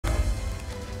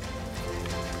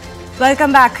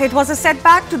Welcome back. It was a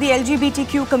setback to the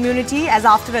LGBTQ community as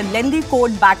after a lengthy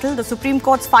court battle, the Supreme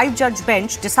Court's 5-judge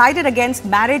bench decided against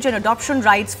marriage and adoption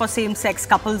rights for same-sex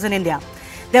couples in India.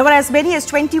 There were as many as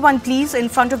 21 pleas in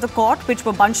front of the court which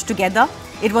were bunched together.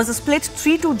 It was a split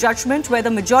 3-2 judgment where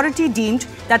the majority deemed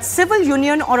that civil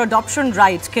union or adoption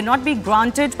rights cannot be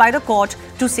granted by the court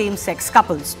to same-sex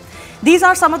couples. These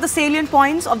are some of the salient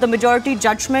points of the majority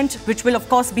judgment which will of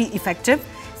course be effective.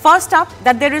 First up,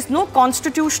 that there is no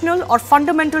constitutional or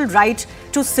fundamental right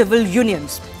to civil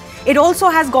unions. It also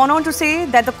has gone on to say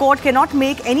that the court cannot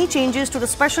make any changes to the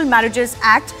Special Marriages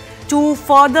Act to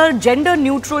further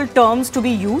gender-neutral terms to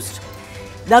be used.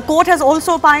 The court has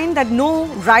also opined that no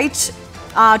right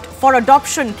for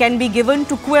adoption can be given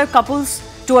to queer couples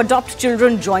to adopt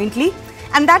children jointly,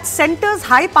 and that centre's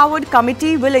high-powered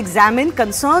committee will examine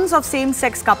concerns of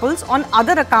same-sex couples on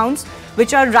other accounts,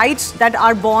 which are rights that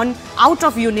are born out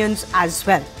of unions as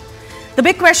well. The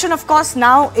big question, of course,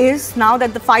 now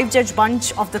that the 5-judge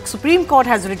bench of the Supreme Court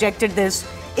has rejected this,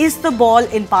 is the ball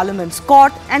in Parliament's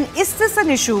court, and is this an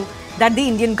issue that the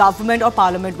Indian government or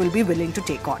Parliament will be willing to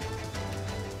take on?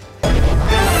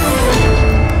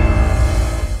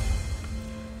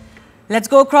 Let's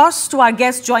go across to our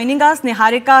guest joining us.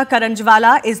 Niharika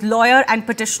Karanjwala is lawyer and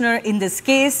petitioner in this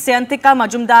case. Sayantika,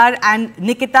 Majumder and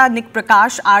Nikita,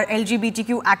 Prakash are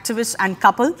LGBTQ activists and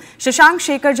couple. Shashank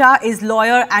Shekharja is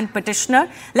lawyer and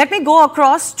petitioner. Let me go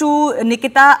across to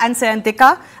Nikita and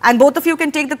Sayantika, and both of you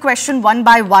can take the question one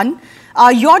by one.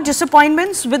 Your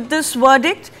disappointments with this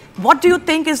verdict, what do you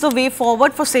think is the way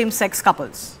forward for same-sex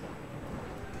couples?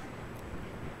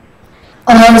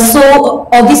 So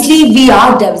obviously we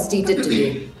are devastated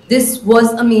today. This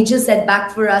was a major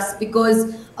setback for us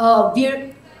because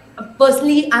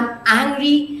personally I'm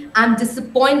angry, I'm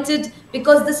disappointed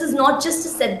because this is not just a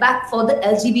setback for the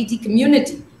LGBT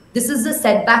community. This is a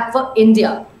setback for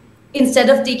India. Instead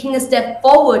of taking a step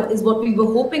forward is what we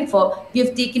were hoping for, we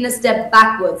have taken a step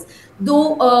backwards.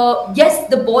 Though, yes,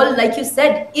 the ball, like you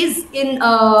said, is in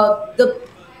the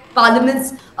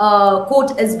Parliament's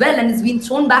court as well, and it's been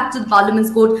thrown back to the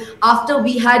Parliament's court after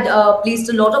we had placed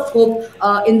a lot of hope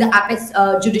in the apex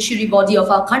judiciary body of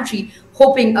our country,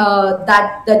 hoping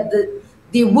that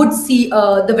they would see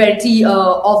the verity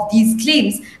of these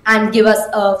claims and give us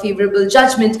a favorable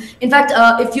judgment. In fact,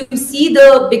 if you see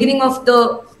the beginning of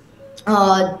the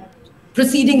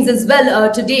proceedings as well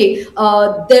today,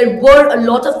 there were a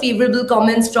lot of favorable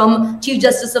comments from Chief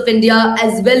Justice of India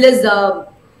as well as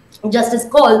Justice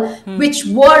Call, which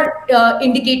were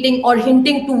indicating or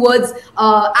hinting towards,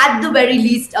 at the very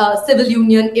least, civil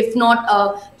union, if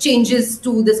not changes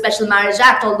to the Special Marriage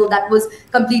Act, although that was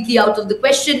completely out of the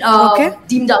question,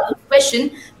 deemed out of the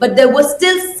question. But there was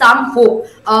still some hope.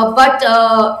 But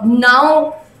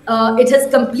now it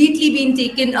has completely been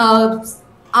taken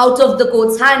out of the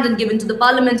court's hand and given to the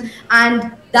Parliament,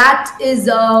 and that is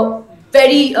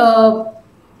very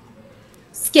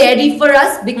scary for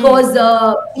us because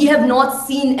we have not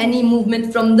seen any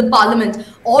movement from the Parliament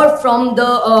or from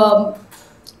the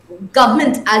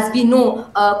government, as we know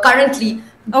currently,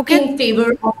 in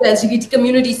favor of the LGBT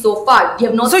community so far. We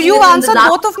have not. So you answered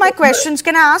both of my questions.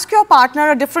 Can I ask your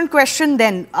partner a different question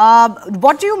then?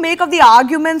 What do you make of the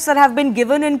arguments that have been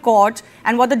given in court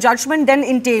and what the judgment then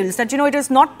entails? That, you know, it is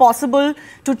not possible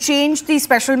to change the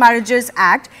Special Marriages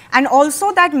Act, and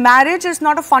also that marriage is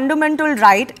not a fundamental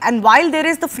right, and while there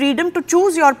is the freedom to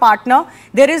choose your partner,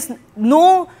 there is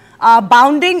no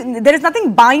there is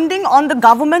nothing binding on the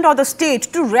government or the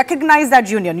state to recognize that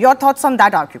union. Your thoughts on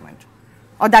that argument?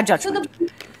 Or that judgment?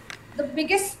 So the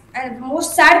biggest and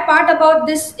most sad part about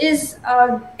this is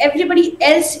everybody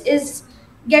else is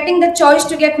getting the choice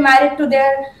to get married to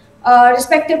their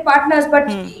respective partners, but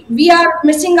we are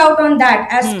missing out on that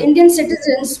as Indian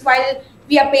citizens. While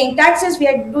we are paying taxes, we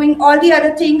are doing all the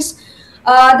other things,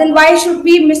 then why should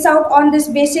we miss out on this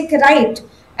basic right?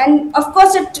 And of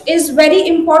course it is very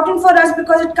important for us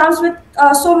because it comes with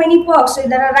so many perks. So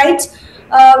there are rights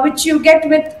which you get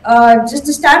with just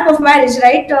the stamp of marriage,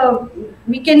 right?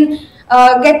 We can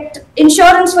get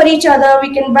insurance for each other,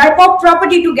 we can buy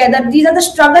property together. These are the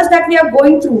struggles that we are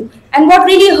going through. And what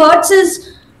really hurts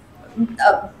is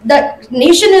the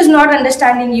nation is not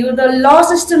understanding you, the law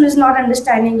system is not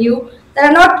understanding you. There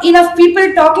are not enough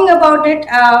people talking about it,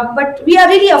 but we are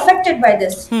really affected by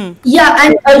this. Yeah,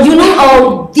 and you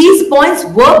know, these points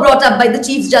were brought up by the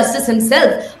Chief Justice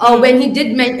himself when he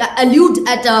did allude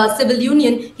at civil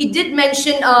union. He did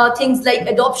mention things like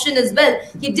adoption as well.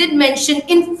 He did mention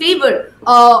in favor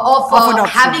of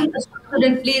having a structure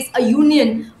in place, a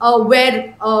union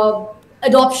where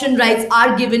adoption rights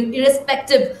are given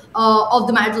irrespective of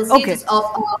the marital status of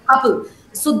a couple.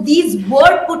 So these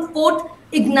were put forth,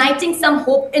 igniting some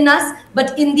hope in us,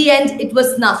 but in the end, it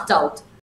was snuffed out.